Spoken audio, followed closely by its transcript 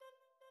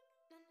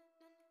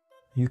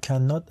You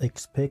cannot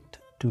expect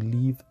to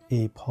live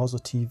a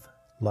positive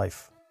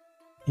life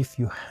if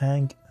you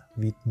hang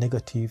with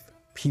negative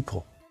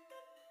people.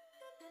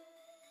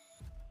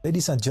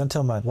 Ladies and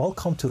gentlemen,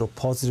 welcome to the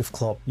Positive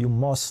Club. You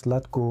must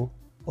let go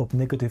of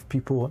negative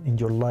people in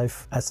your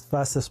life as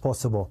fast as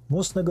possible.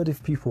 Most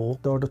negative people,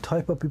 they are the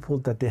type of people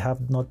that they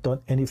have not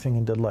done anything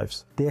in their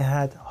lives. They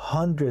had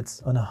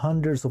hundreds and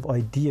hundreds of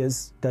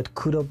ideas that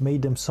could have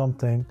made them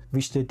something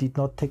which they did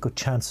not take a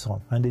chance on,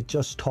 and they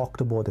just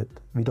talked about it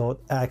without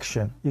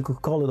action. You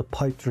could call it a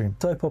pipe dream.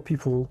 Type of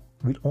people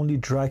will only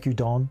drag you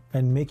down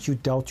and make you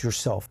doubt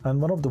yourself. And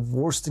one of the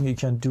worst things you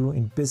can do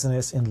in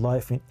business, in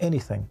life, in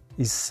anything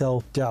is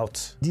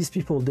self-doubt. These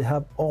people, they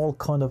have all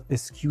kind of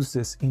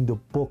excuses in the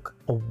book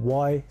of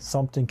why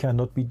something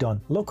cannot be done.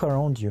 Look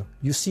around you.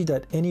 You see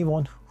that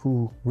anyone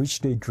who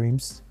reached their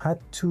dreams had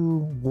to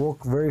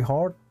work very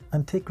hard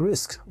and take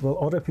risks, while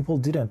other people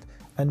didn't.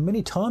 And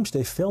many times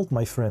they failed,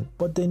 my friend,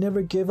 but they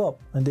never gave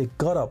up and they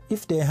got up.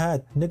 If they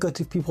had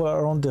negative people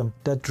around them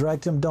that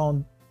dragged them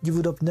down, you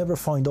would have never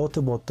found out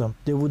about them.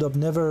 They would have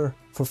never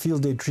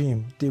fulfilled their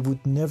dream. They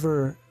would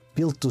never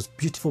build those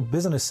beautiful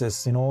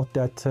businesses,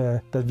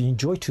 that we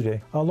enjoy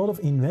today. A lot of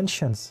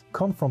inventions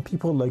come from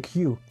people like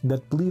you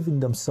that believe in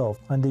themselves,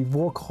 and they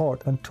work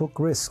hard and took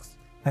risks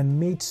and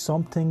made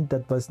something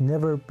that was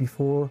never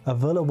before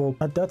available.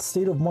 At that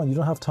state of mind, you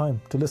don't have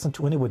time to listen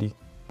to anybody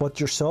but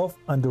yourself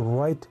and the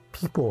right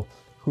people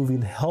who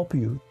will help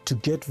you to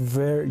get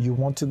where you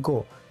want to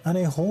go. And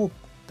I hope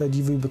that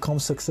you will become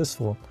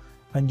successful.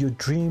 And your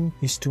dream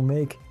is to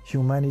make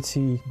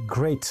humanity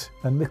great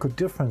and make a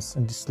difference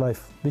in this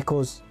life.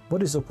 Because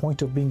what is the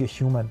point of being a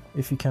human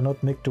if you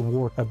cannot make the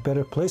world a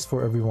better place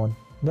for everyone?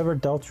 Never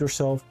doubt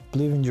yourself,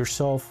 believe in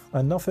yourself,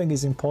 and nothing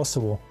is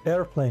impossible.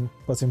 Airplane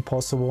was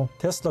impossible,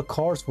 Tesla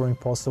cars were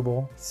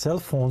impossible, cell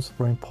phones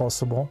were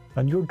impossible,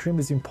 and your dream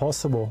is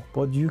impossible,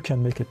 but you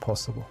can make it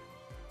possible.